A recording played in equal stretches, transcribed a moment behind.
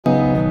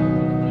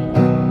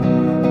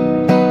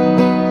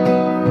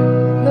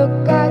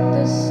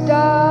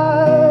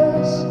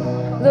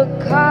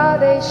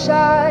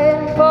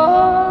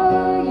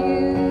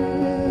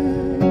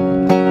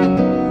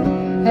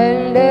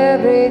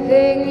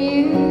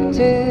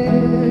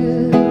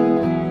too.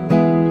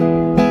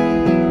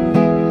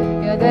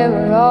 Yeah, they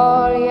were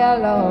all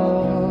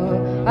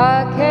yellow.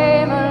 I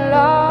came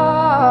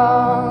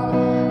along,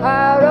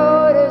 I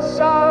wrote a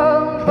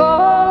song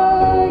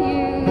for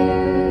you,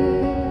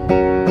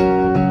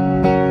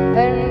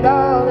 and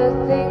all the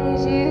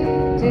things you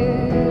do.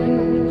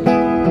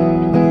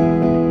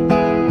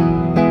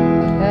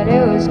 And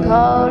it was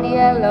called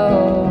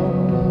Yellow.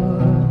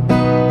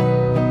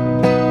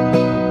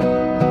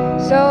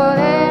 So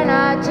then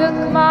I took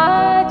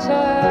my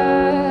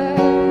turn.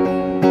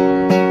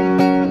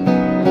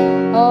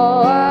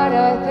 Oh, what a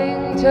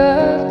thing to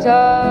have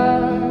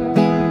done.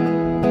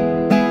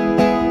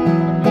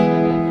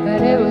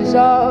 And it was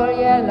all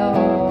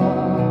yellow.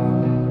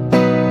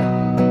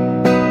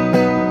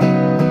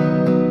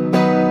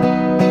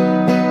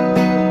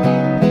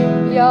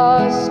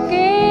 Your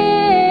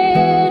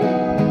skin,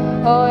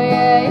 oh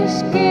yeah, your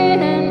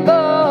skin and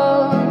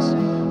bones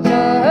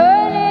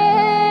turn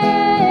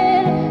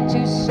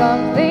into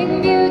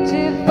something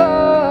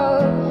beautiful.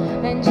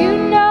 And you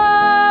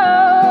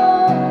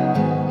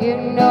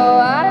know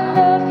I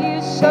love you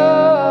so.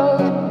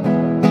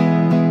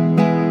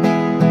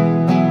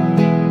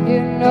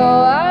 You know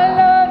I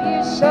love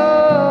you so.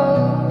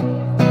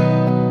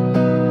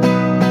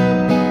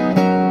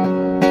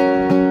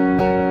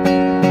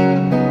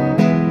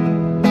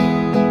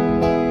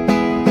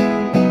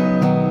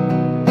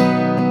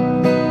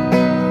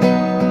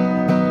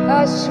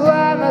 I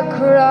swam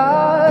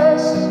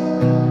across,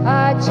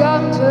 I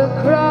jumped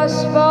across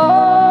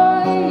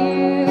for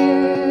you.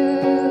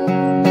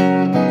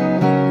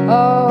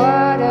 Oh,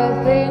 what a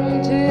thing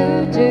to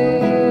do.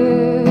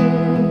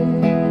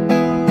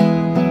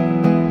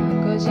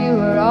 'Cause you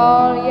were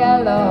all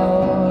yellow.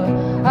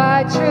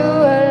 I drew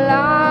a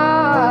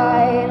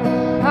line,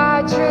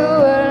 I drew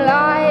a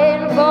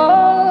line for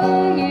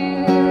you.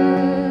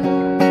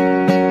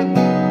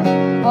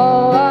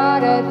 Oh,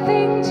 what a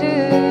thing to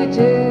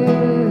do.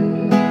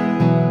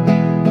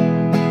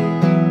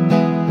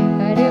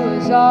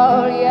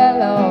 All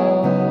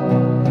yellow.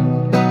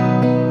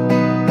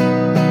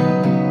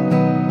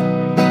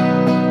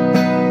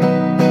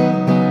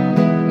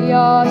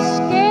 Your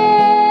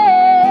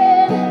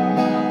skin,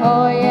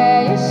 oh yeah,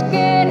 your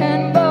skin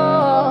and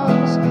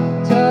bones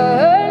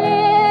turn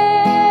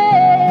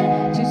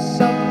into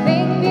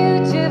something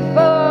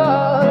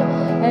beautiful.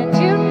 And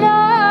you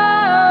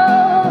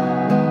know,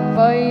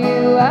 for you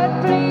I'd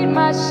bleed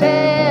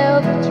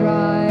myself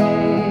dry.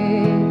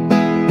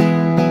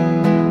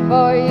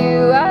 For you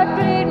I'd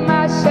bleed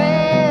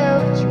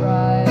myself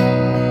dry.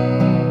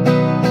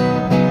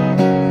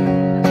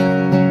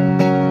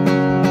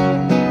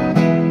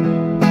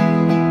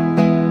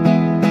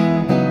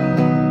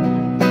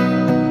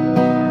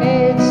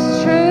 It's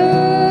true,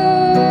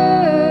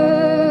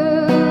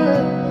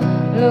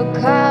 look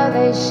how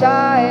they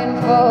shine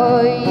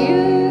for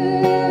you.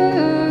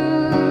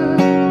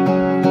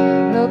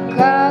 Look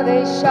how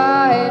they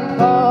shine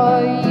for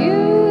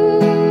you.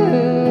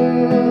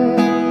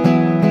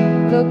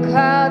 Look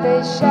how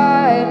they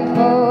shine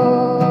for.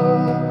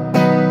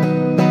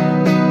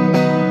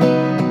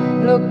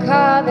 Look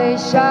how they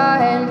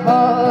shine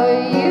for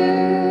you.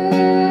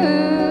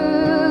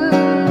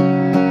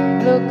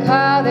 Look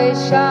how they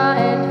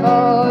shine for.